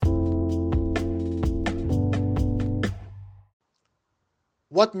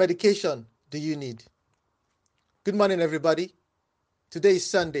What medication do you need? Good morning, everybody. Today is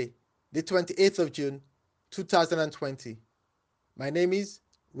Sunday, the 28th of June, 2020. My name is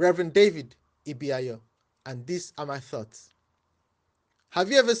Reverend David Ibiayo, and these are my thoughts. Have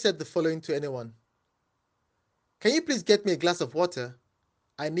you ever said the following to anyone? Can you please get me a glass of water?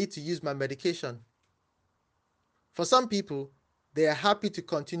 I need to use my medication. For some people, they are happy to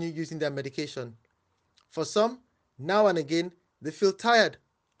continue using their medication. For some, now and again, they feel tired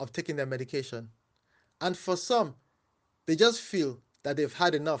of taking their medication. And for some, they just feel that they've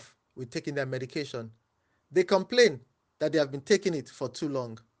had enough with taking their medication. They complain that they have been taking it for too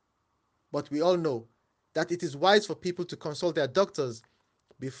long. But we all know that it is wise for people to consult their doctors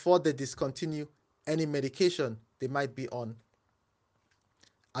before they discontinue any medication they might be on.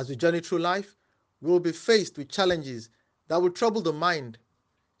 As we journey through life, we will be faced with challenges that will trouble the mind,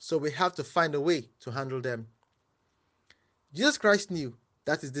 so we have to find a way to handle them. Jesus Christ knew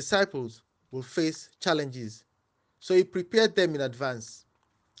that his disciples will face challenges, so he prepared them in advance.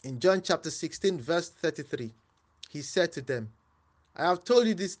 In John chapter 16, verse 33, he said to them, I have told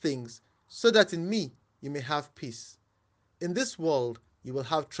you these things so that in me you may have peace. In this world you will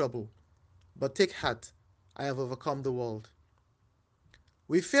have trouble, but take heart, I have overcome the world.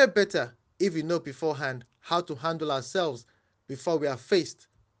 We fare better if we know beforehand how to handle ourselves before we are faced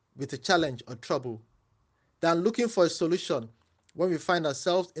with a challenge or trouble, than looking for a solution when we find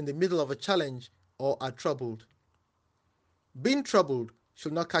ourselves in the middle of a challenge or are troubled. Being troubled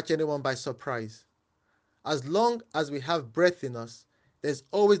should not catch anyone by surprise. As long as we have breath in us, there's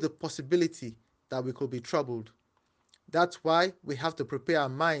always the possibility that we could be troubled. That's why we have to prepare our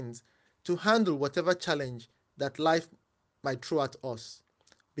minds to handle whatever challenge that life might throw at us.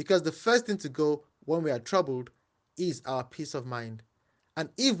 Because the first thing to go when we are troubled is our peace of mind. And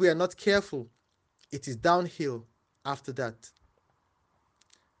if we are not careful, it is downhill after that.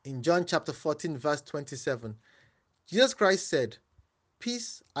 In John chapter 14, verse 27, Jesus Christ said,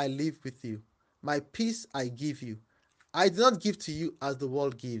 Peace I leave with you, my peace I give you. I do not give to you as the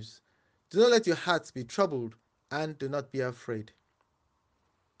world gives. Do not let your hearts be troubled, and do not be afraid.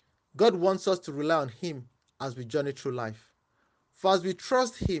 God wants us to rely on Him as we journey through life. For as we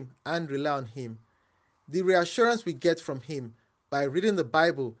trust Him and rely on Him, the reassurance we get from Him by reading the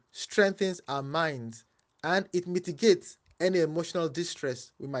Bible strengthens our minds, and it mitigates any emotional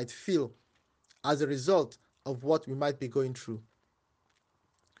distress we might feel as a result of what we might be going through.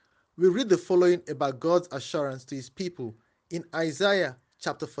 We read the following about God's assurance to his people in Isaiah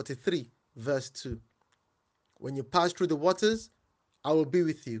chapter 43, verse 2. When you pass through the waters, I will be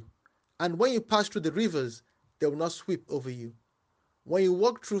with you. And when you pass through the rivers, they will not sweep over you. When you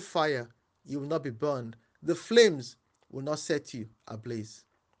walk through fire, you will not be burned. The flames will not set you ablaze.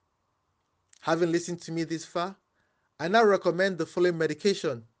 Having listened to me this far, I now recommend the following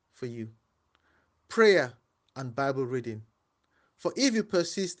medication for you: prayer and Bible reading. For if you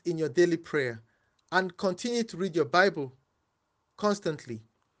persist in your daily prayer and continue to read your Bible constantly,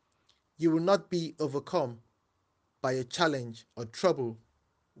 you will not be overcome by a challenge or trouble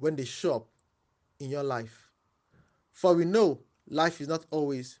when they show up in your life. For we know life is not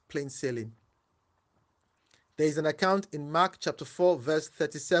always plain sailing. There is an account in Mark chapter 4, verse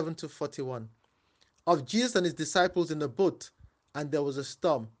 37 to 41 of Jesus and his disciples in a boat, and there was a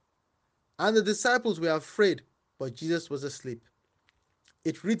storm. And the disciples were afraid, but Jesus was asleep.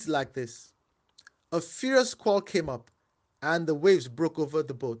 It reads like this: A furious squall came up, and the waves broke over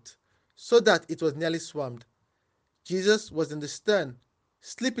the boat, so that it was nearly swamped. Jesus was in the stern,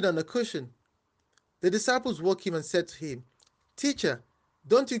 sleeping on a cushion. The disciples woke him and said to him, Teacher,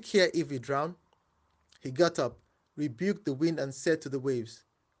 don't you care if we drown? He got up, rebuked the wind, and said to the waves,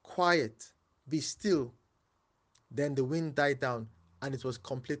 Quiet, be still. Then the wind died down, and it was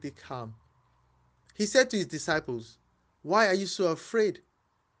completely calm. He said to his disciples, Why are you so afraid?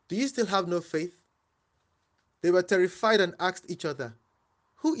 Do you still have no faith? They were terrified and asked each other,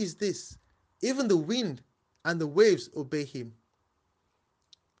 Who is this? Even the wind and the waves obey him.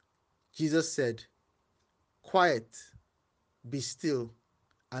 Jesus said, Quiet, be still,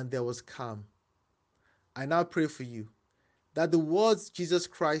 and there was calm. I now pray for you that the words Jesus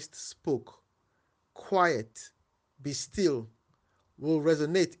Christ spoke, quiet, be still, will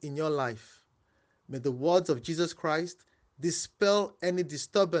resonate in your life. May the words of Jesus Christ dispel any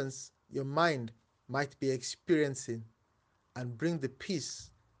disturbance your mind might be experiencing and bring the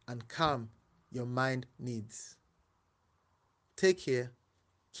peace and calm your mind needs. Take care,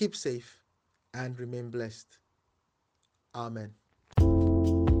 keep safe, and remain blessed. Amen.